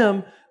for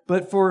Him,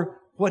 but for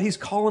what He's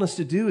calling us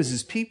to do as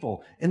His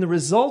people. And the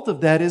result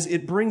of that is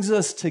it brings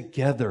us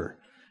together.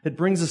 It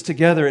brings us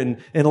together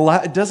and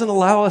it doesn't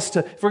allow us to,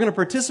 if we're going to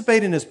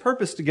participate in His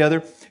purpose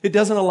together, it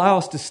doesn't allow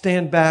us to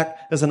stand back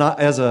as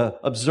a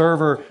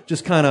observer,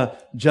 just kind of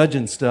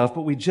judging stuff,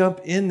 but we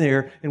jump in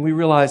there and we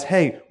realize,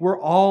 hey, we're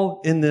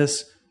all in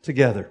this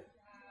together.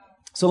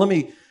 So let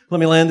me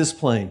land this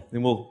plane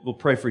and we'll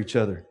pray for each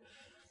other.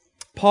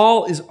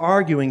 Paul is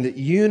arguing that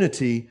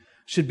unity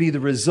should be the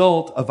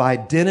result of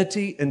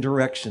identity and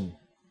direction.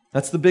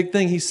 That's the big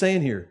thing he's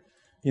saying here.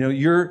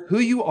 Who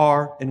you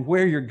are and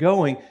where you're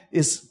going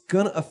is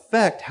going to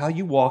affect how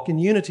you walk in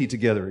unity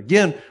together.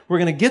 Again, we're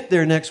going to get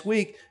there next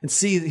week and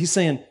see, he's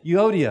saying,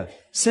 Euodia,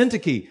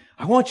 Syntyche,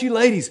 I want you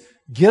ladies,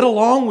 get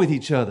along with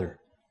each other.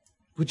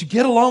 Would you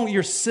get along with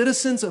your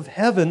citizens of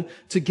heaven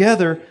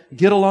together,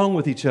 get along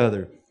with each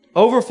other?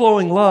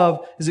 Overflowing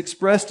love is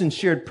expressed in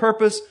shared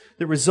purpose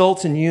that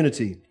results in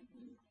unity.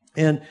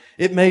 And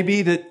it may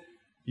be that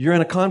you're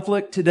in a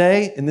conflict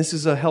today, and this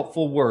is a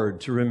helpful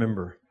word to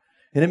remember.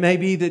 And it may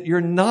be that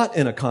you're not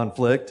in a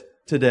conflict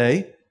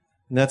today.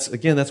 And that's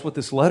what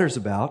this letter's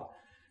about.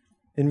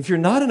 And if you're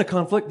not in a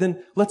conflict,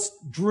 then let's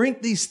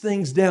drink these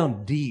things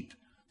down deep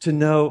to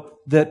know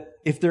that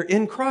if they're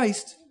in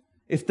Christ,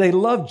 if they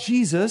love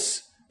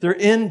Jesus, they're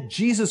in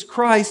Jesus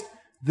Christ,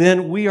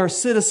 then we are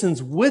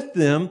citizens with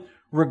them,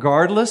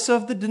 regardless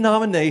of the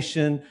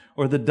denomination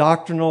or the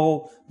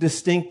doctrinal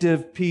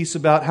distinctive piece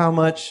about how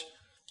much,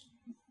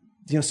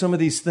 some of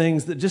these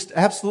things that just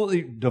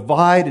absolutely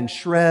divide and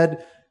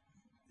shred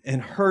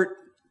and hurt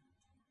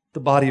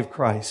the body of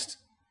Christ.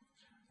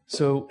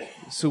 So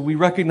we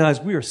recognize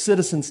we are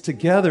citizens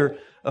together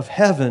of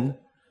heaven,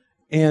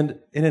 and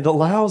it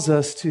allows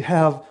us to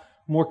have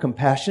more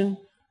compassion,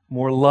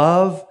 more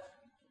love,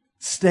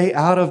 stay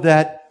out of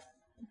that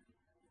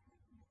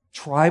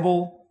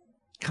tribal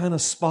kind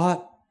of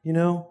spot,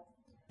 And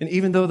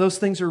even though those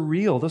things are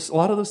real, a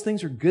lot of those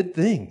things are good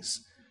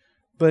things,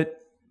 but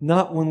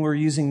not when we're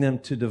using them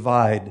to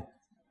divide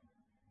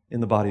in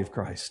the body of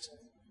Christ,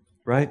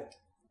 right?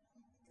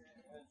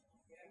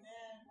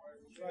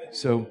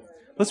 So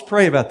let's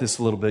pray about this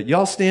a little bit.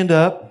 Y'all stand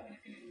up.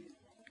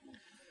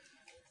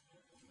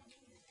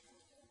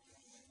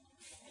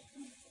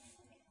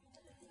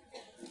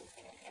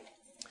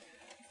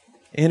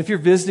 And if you're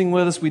visiting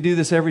with us, we do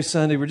this every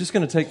Sunday. We're just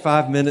going to take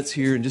 5 minutes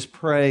here and just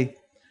pray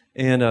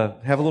and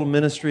have a little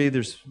ministry.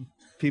 There's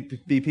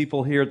be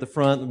people here at the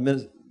front.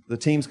 The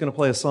team's going to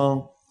play a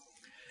song.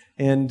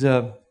 And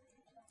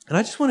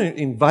I just want to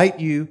invite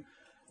you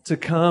to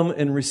come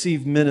and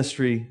receive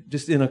ministry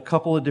just in a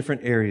couple of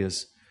different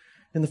areas.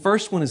 And the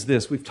first one is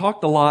this. We've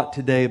talked a lot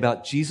today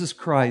about Jesus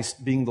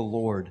Christ being the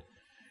Lord.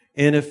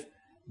 And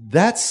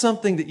that's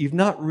something that you've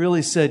not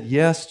really said,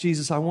 yes,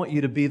 Jesus, I want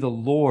you to be the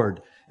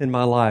Lord in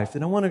my life.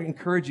 And I want to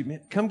encourage you,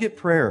 man, come get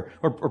prayer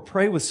or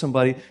pray with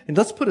somebody and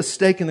let's put a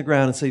stake in the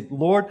ground and say,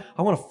 Lord,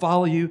 I want to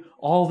follow you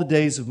all the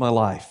days of my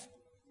life.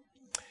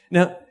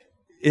 Now,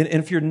 and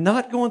if you're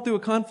not going through a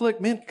conflict,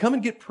 man, come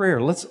and get prayer.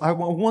 I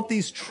want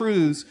these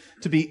truths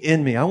to be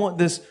in me. I want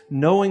this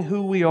knowing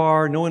who we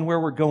are, knowing where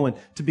we're going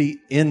to be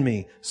in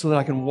me so that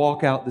I can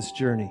walk out this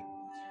journey.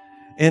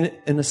 And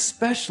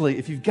especially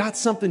if you've got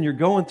something you're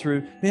going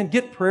through, man,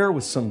 get prayer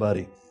with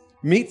somebody.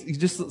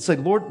 Just say,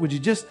 Lord, would you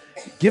just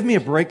give me a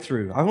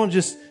breakthrough? I want to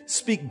just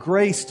speak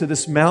grace to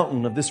this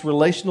mountain of this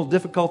relational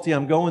difficulty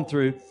I'm going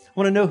through. I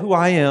want to know who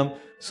I am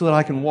so that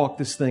I can walk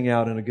this thing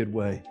out in a good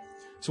way.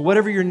 So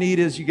whatever your need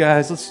is, you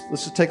guys, let's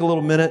just take a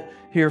little minute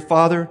here.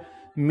 Father,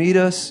 meet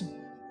us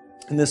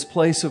in this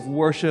place of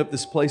worship,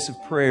 this place of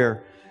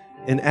prayer,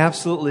 and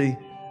absolutely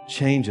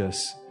change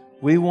us.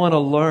 We want to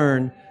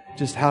learn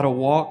just how to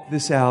walk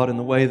this out in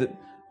the way that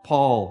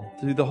Paul,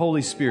 through the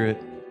Holy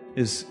Spirit,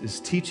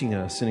 is teaching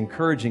us and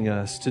encouraging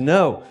us to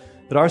know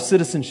that our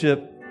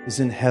citizenship is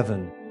in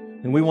heaven.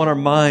 And we want our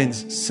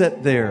minds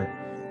set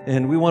there.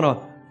 And we want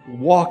to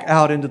walk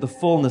out into the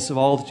fullness of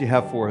all that you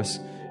have for us.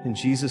 In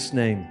Jesus'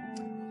 name,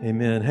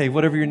 amen. Hey,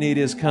 whatever your need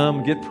is,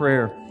 come, get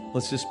prayer.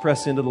 Let's just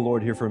press into the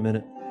Lord here for a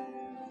minute.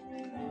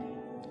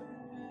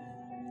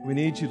 We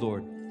need you,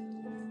 Lord.